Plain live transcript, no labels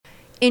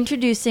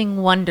Introducing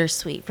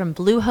Wondersuite from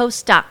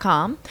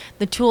Bluehost.com,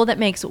 the tool that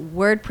makes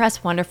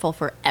WordPress wonderful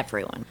for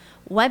everyone.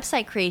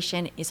 Website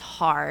creation is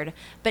hard,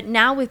 but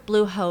now with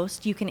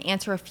Bluehost, you can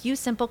answer a few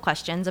simple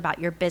questions about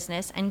your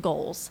business and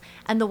goals,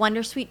 and the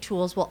Wondersuite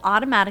tools will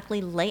automatically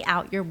lay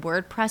out your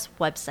WordPress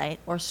website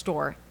or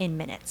store in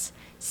minutes.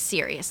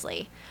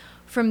 Seriously.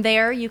 From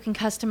there, you can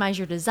customize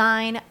your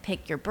design,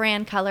 pick your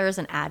brand colors,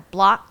 and add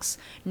blocks.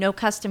 No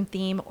custom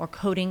theme or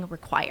coding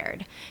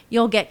required.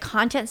 You'll get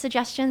content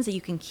suggestions that you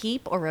can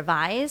keep or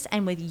revise,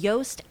 and with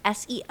Yoast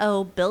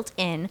SEO built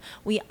in,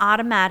 we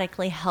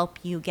automatically help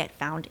you get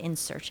found in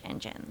search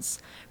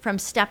engines. From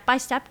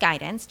step-by-step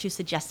guidance to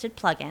suggested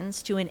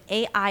plugins to an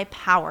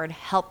AI-powered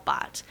help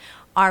bot,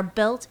 our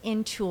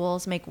built-in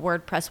tools make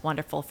WordPress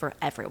wonderful for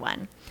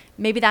everyone.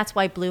 Maybe that's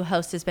why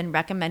Bluehost has been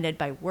recommended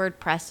by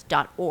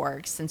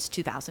WordPress.org since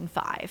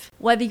 2005.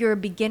 Whether you're a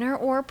beginner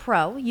or a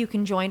pro, you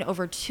can join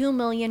over 2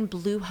 million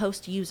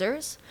Bluehost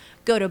users.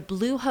 Go to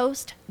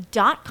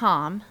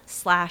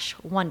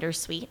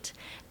bluehost.com/wondersuite.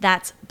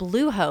 That's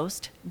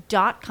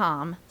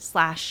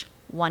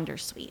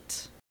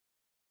bluehost.com/wondersuite.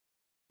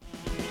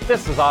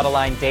 This is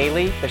Autoline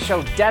Daily, the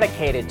show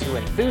dedicated to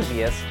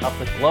enthusiasts of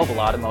the global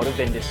automotive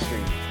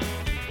industry.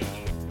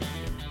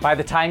 By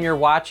the time you're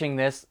watching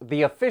this,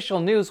 the official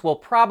news will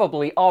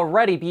probably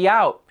already be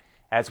out.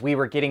 As we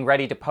were getting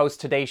ready to post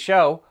today's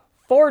show,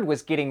 Ford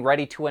was getting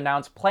ready to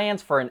announce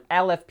plans for an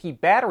LFP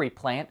battery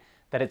plant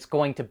that it's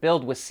going to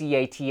build with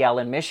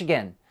CATL in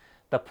Michigan.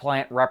 The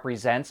plant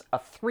represents a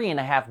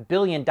 $3.5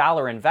 billion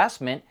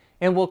investment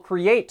and will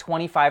create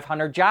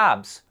 2,500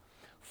 jobs.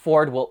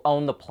 Ford will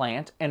own the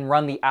plant and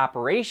run the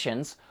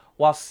operations,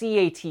 while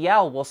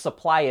CATL will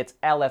supply its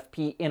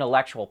LFP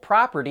intellectual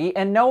property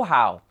and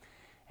know-how.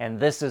 And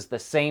this is the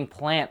same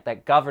plant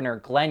that Governor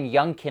Glenn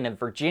Youngkin of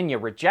Virginia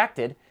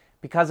rejected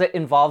because it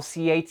involves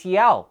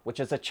CATL,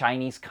 which is a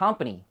Chinese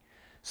company.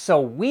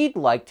 So we'd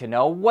like to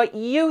know what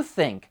you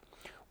think.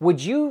 Would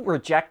you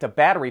reject a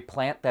battery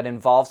plant that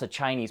involves a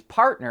Chinese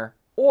partner,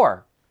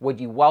 or would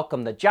you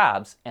welcome the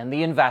jobs and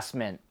the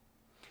investment?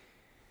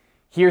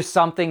 Here's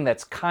something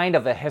that's kind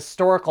of a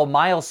historical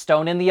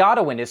milestone in the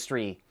auto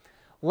industry.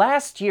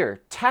 Last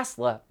year,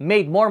 Tesla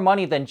made more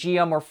money than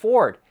GM or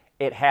Ford.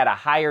 It had a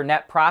higher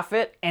net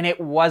profit, and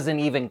it wasn't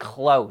even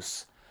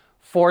close.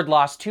 Ford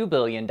lost $2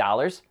 billion,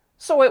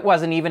 so it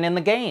wasn't even in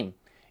the game.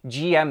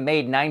 GM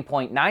made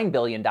 $9.9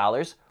 billion,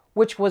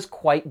 which was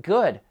quite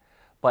good.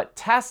 But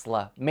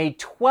Tesla made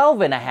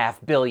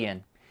 $12.5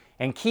 billion.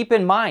 And keep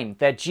in mind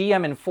that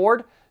GM and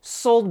Ford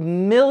sold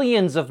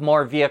millions of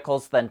more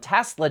vehicles than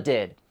Tesla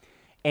did.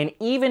 And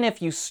even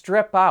if you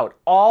strip out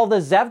all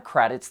the ZEV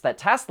credits that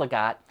Tesla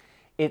got,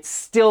 it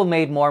still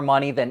made more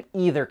money than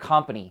either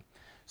company.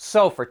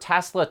 So for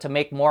Tesla to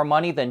make more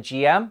money than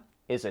GM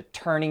is a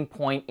turning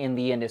point in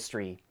the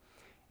industry.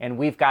 And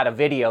we've got a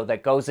video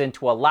that goes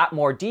into a lot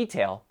more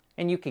detail,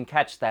 and you can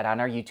catch that on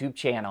our YouTube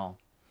channel.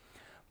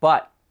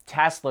 But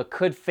Tesla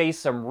could face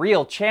some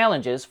real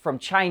challenges from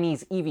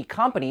Chinese EV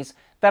companies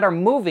that are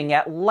moving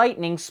at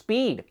lightning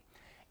speed.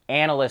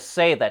 Analysts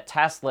say that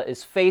Tesla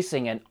is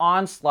facing an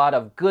onslaught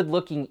of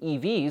good-looking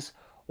EVs,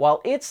 while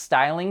its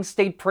styling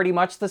stayed pretty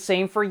much the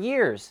same for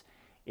years.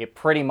 It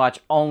pretty much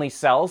only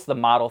sells the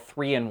Model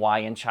 3 and Y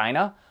in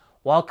China,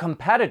 while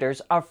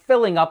competitors are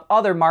filling up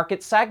other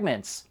market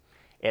segments.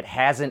 It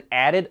hasn't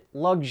added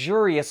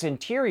luxurious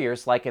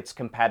interiors like its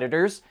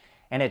competitors,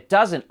 and it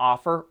doesn't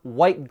offer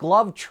white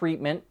glove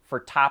treatment for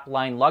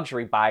top-line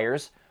luxury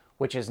buyers,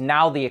 which is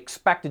now the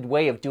expected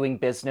way of doing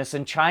business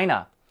in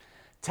China.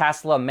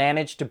 Tesla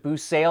managed to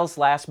boost sales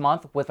last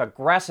month with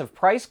aggressive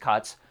price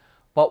cuts,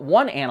 but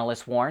one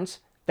analyst warns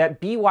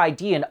that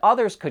BYD and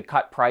others could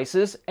cut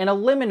prices and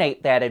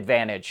eliminate that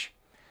advantage.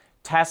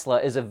 Tesla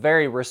is a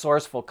very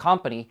resourceful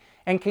company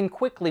and can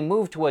quickly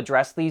move to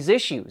address these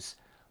issues.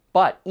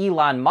 But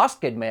Elon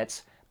Musk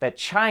admits that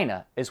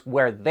China is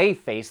where they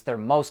face their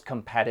most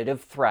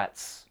competitive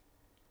threats.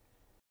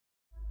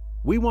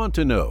 We want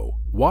to know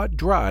what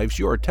drives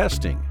your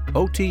testing.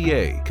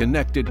 OTA,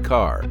 connected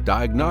car,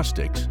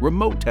 diagnostics,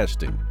 remote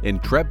testing.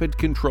 Intrepid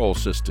Control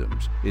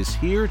Systems is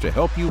here to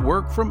help you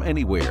work from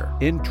anywhere.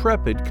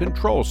 Intrepid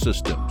Control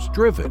Systems,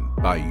 driven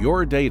by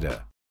your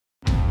data.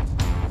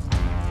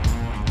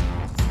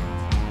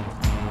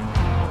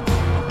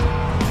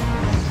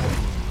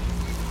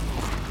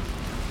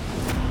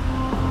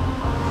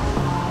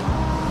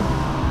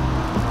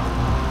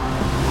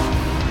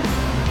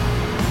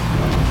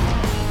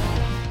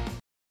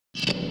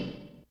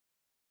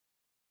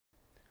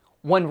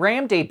 When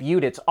Ram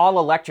debuted its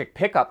all-electric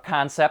pickup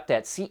concept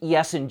at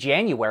CES in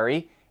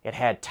January, it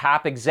had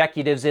top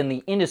executives in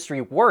the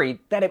industry worried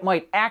that it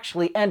might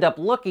actually end up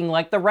looking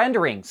like the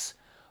renderings.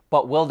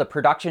 But will the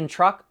production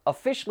truck,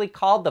 officially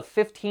called the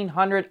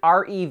 1500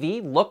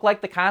 REV, look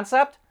like the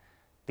concept?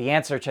 The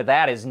answer to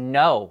that is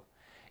no.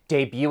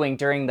 Debuting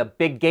during the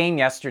big game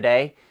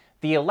yesterday,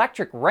 the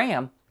electric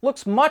Ram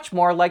looks much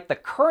more like the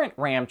current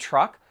Ram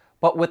truck,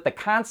 but with the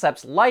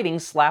concept's lighting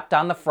slapped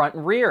on the front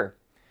and rear.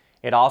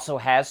 It also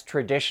has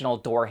traditional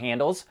door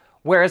handles,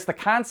 whereas the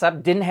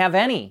concept didn't have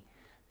any.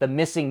 The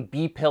missing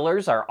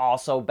B-pillars are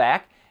also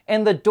back,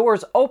 and the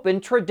doors open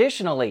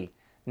traditionally,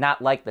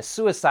 not like the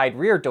suicide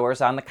rear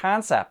doors on the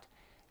concept.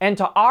 And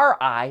to our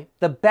eye,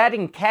 the bed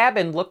and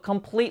cabin look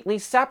completely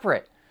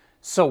separate.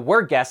 So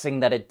we're guessing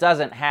that it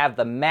doesn't have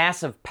the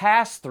massive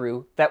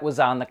pass-through that was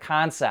on the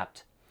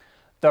concept.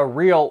 The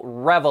real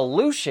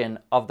revolution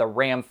of the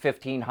Ram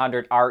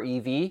 1500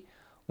 REV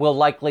will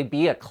likely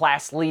be a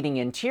class-leading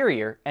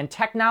interior and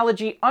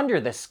technology under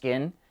the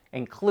skin,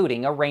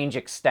 including a range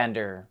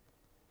extender.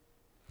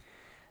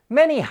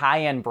 Many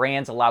high-end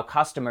brands allow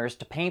customers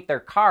to paint their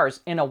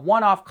cars in a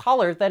one-off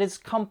color that is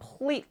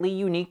completely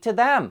unique to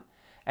them.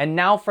 And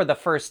now for the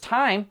first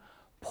time,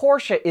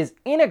 Porsche is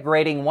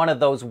integrating one of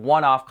those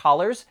one-off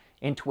colors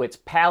into its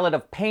palette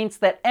of paints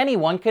that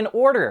anyone can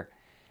order.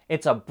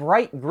 It's a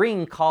bright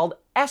green called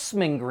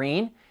Essmann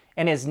Green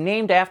and is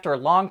named after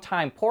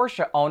longtime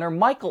Porsche owner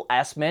Michael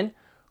Essmann,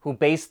 who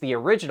based the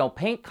original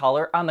paint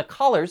color on the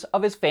colors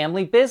of his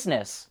family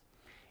business.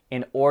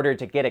 In order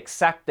to get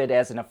accepted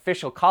as an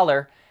official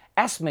color,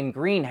 Essmann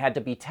Green had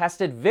to be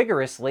tested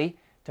vigorously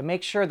to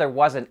make sure there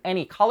wasn't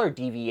any color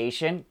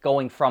deviation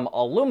going from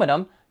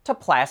aluminum to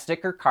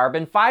plastic or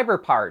carbon fiber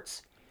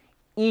parts.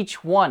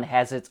 Each one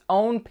has its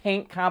own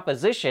paint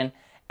composition,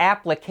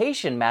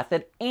 application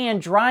method, and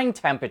drying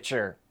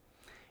temperature.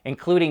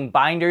 Including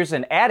binders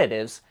and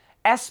additives,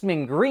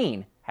 Essmann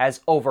Green has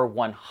over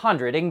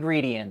 100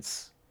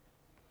 ingredients.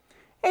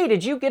 Hey,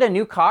 did you get a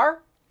new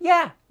car?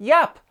 Yeah,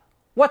 yep.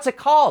 What's it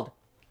called?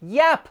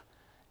 Yep.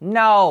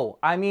 No,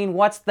 I mean,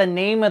 what's the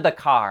name of the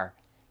car?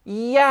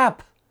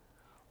 Yep.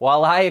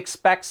 While I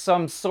expect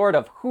some sort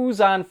of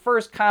who's on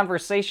first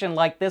conversation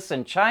like this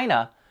in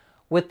China,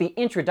 with the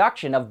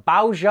introduction of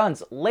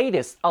Baozun's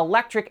latest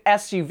electric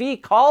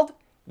SUV called,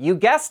 you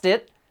guessed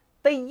it,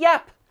 the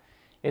Yep.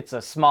 It's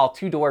a small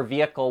two-door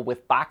vehicle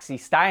with boxy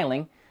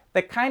styling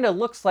that kind of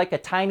looks like a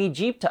tiny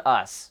Jeep to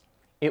us.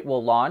 It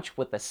will launch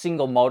with a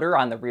single motor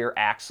on the rear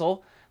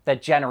axle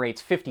that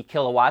generates 50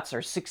 kilowatts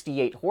or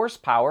 68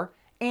 horsepower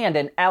and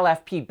an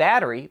LFP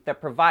battery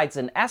that provides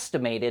an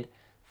estimated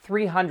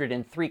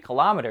 303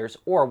 kilometers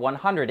or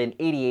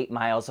 188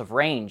 miles of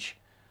range.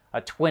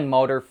 A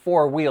twin-motor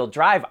four-wheel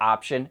drive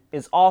option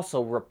is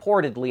also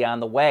reportedly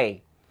on the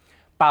way.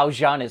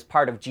 Baozun is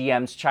part of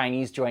GM's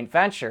Chinese joint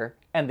venture,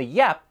 and the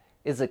Yep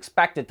is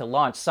expected to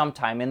launch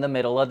sometime in the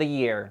middle of the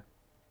year.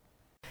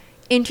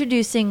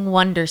 Introducing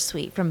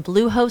Wondersuite from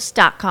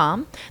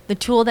Bluehost.com, the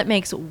tool that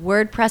makes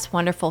WordPress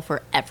wonderful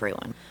for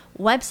everyone.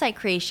 Website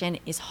creation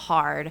is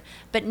hard,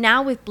 but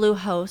now with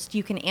Bluehost,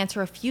 you can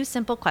answer a few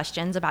simple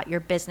questions about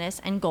your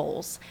business and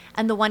goals,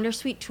 and the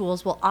Wondersuite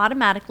tools will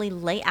automatically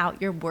lay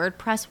out your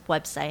WordPress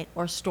website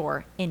or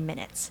store in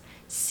minutes.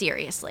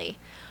 Seriously.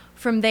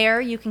 From there,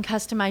 you can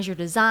customize your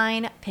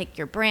design, pick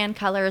your brand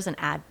colors, and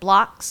add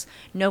blocks.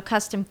 No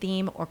custom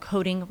theme or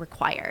coding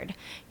required.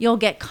 You'll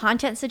get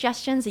content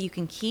suggestions that you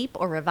can keep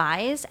or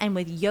revise, and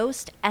with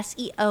Yoast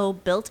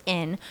SEO built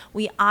in,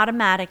 we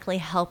automatically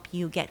help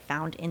you get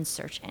found in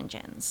search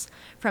engines.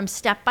 From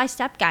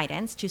step-by-step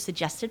guidance to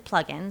suggested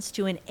plugins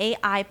to an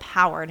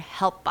AI-powered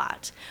help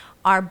bot,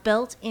 our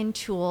built-in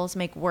tools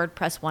make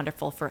WordPress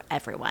wonderful for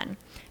everyone.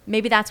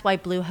 Maybe that's why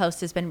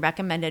Bluehost has been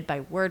recommended by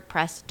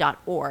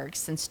WordPress.org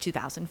since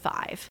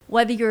 2005.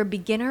 Whether you're a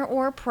beginner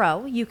or a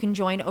pro, you can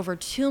join over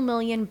 2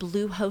 million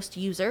Bluehost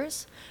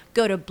users.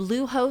 Go to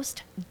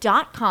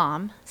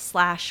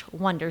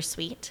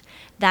bluehost.com/wondersuite.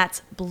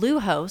 That's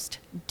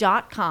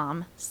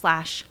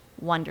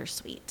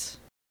bluehost.com/wondersuite.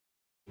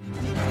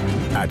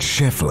 At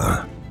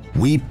Schaeffler,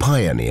 we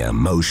pioneer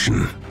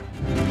motion.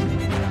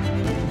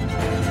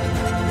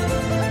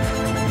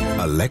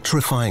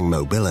 Electrifying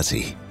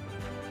mobility,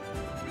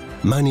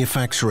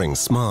 manufacturing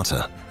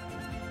smarter,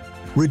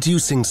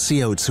 reducing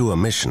CO2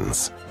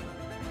 emissions,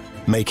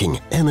 making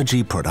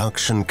energy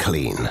production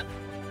clean.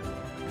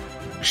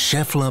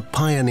 Schaeffler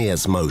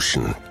pioneers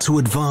motion to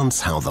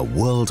advance how the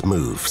world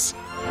moves.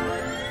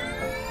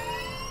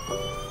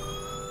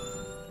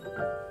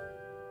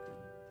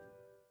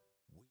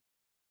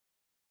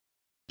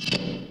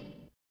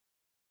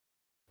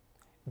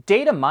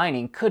 Data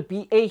mining could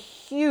be a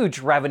huge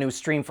revenue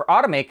stream for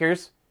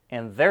automakers,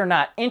 and they're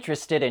not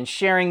interested in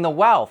sharing the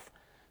wealth.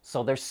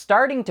 So they're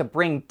starting to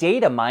bring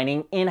data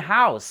mining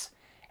in-house,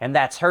 and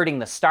that's hurting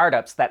the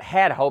startups that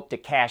had hoped to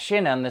cash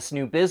in on this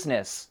new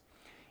business.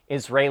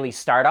 Israeli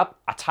startup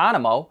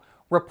Autonomo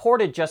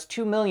reported just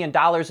 $2 million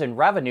in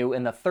revenue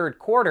in the third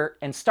quarter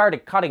and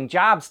started cutting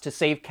jobs to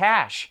save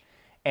cash.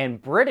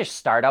 And British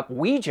startup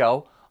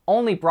Wejo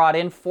only brought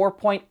in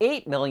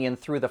 $4.8 million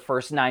through the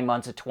first 9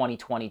 months of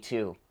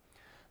 2022.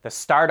 The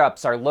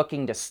startups are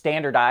looking to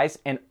standardize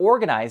and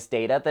organize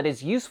data that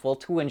is useful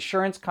to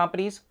insurance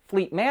companies,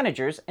 fleet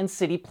managers, and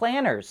city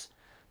planners.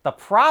 The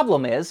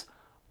problem is,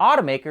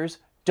 automakers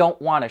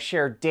don't want to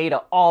share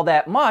data all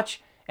that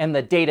much, and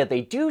the data they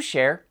do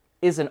share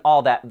isn't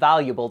all that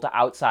valuable to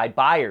outside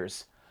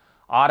buyers.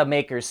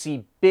 Automakers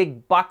see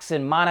big bucks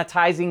in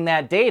monetizing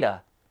that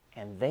data,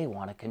 and they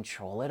want to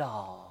control it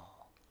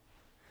all.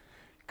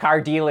 Car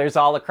dealers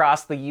all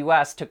across the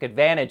U.S. took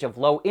advantage of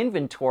low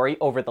inventory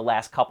over the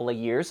last couple of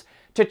years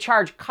to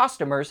charge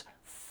customers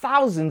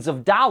thousands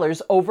of dollars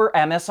over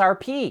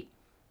MSRP.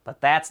 But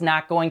that's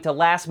not going to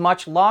last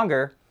much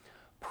longer.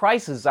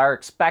 Prices are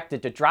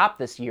expected to drop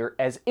this year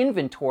as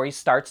inventory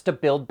starts to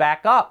build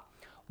back up.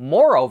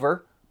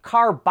 Moreover,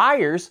 car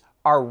buyers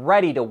are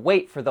ready to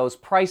wait for those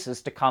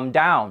prices to come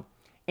down.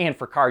 And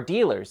for car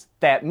dealers,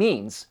 that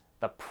means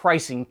the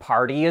pricing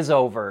party is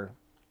over.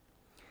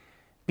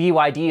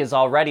 BYD is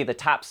already the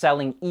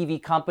top-selling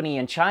EV company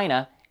in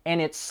China, and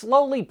it's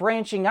slowly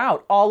branching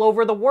out all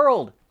over the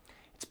world.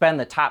 It's been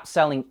the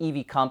top-selling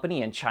EV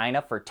company in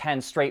China for 10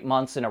 straight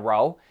months in a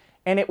row,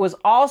 and it was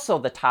also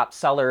the top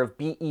seller of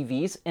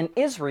BEVs in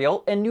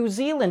Israel and New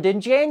Zealand in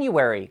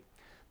January.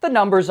 The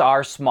numbers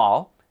are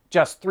small,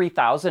 just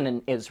 3,000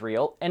 in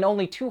Israel and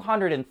only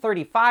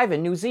 235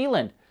 in New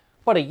Zealand.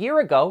 But a year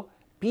ago,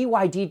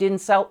 BYD didn't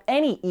sell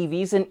any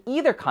EVs in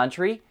either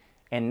country,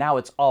 and now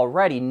it's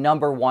already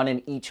number one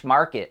in each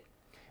market.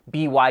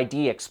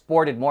 BYD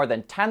exported more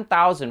than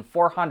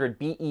 10,400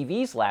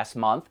 BEVs last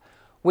month,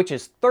 which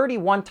is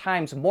 31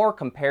 times more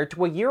compared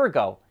to a year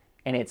ago,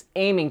 and it's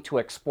aiming to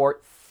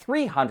export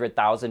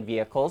 300,000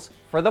 vehicles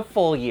for the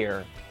full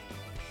year.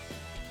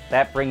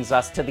 That brings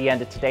us to the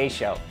end of today's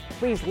show.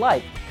 Please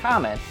like,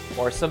 comment,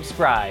 or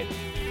subscribe.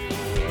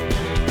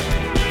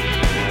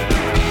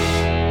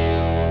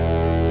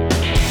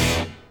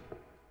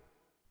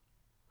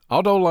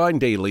 AutoLine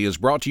Daily is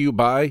brought to you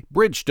by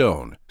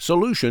Bridgestone,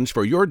 solutions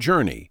for your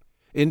journey.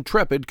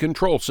 Intrepid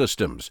Control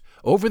Systems,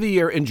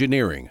 over-the-air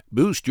engineering,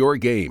 boost your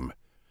game.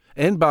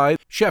 And by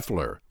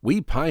Scheffler,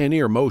 we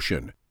pioneer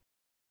motion.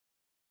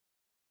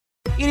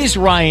 It is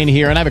Ryan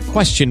here, and I have a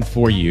question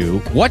for you.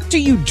 What do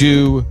you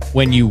do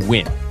when you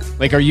win?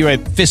 Like, are you a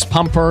fist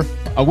pumper,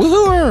 a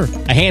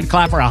woohooer, a hand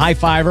clapper, a high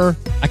fiver?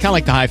 I kind of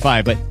like the high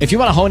five, but if you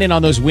want to hone in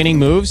on those winning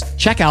moves,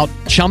 check out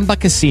Chumba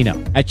Casino.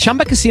 At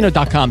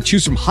ChumbaCasino.com,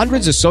 choose from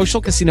hundreds of social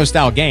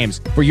casino-style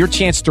games for your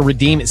chance to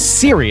redeem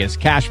serious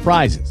cash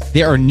prizes.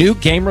 There are new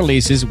game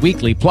releases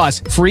weekly, plus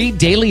free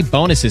daily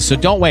bonuses, so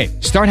don't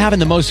wait. Start having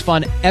the most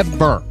fun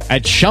ever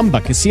at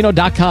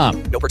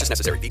ChumbaCasino.com. No purchase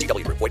necessary.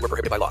 VGW Group. Void where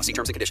prohibited by law. See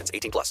terms and conditions.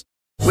 18+.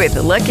 With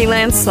the Lucky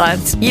Land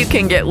Slots, you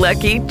can get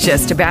lucky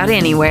just about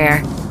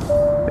anywhere.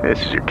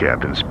 This is your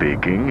captain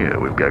speaking.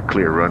 We've got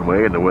clear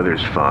runway and the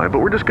weather's fine, but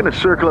we're just going to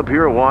circle up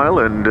here a while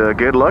and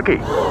get lucky.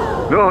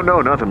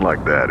 No, nothing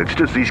like that. It's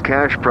just these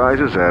cash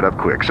prizes add up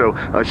quick. So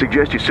I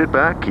suggest you sit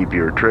back, keep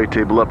your tray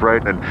table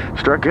upright, and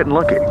start getting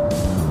lucky.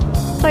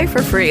 Play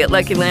for free at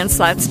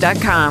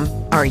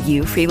LuckyLandSlots.com. Are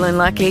you feeling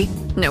lucky?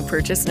 No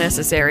purchase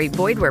necessary.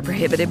 Void where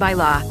prohibited by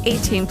law.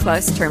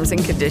 18+ terms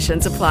and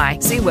conditions apply.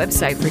 See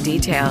website for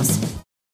details.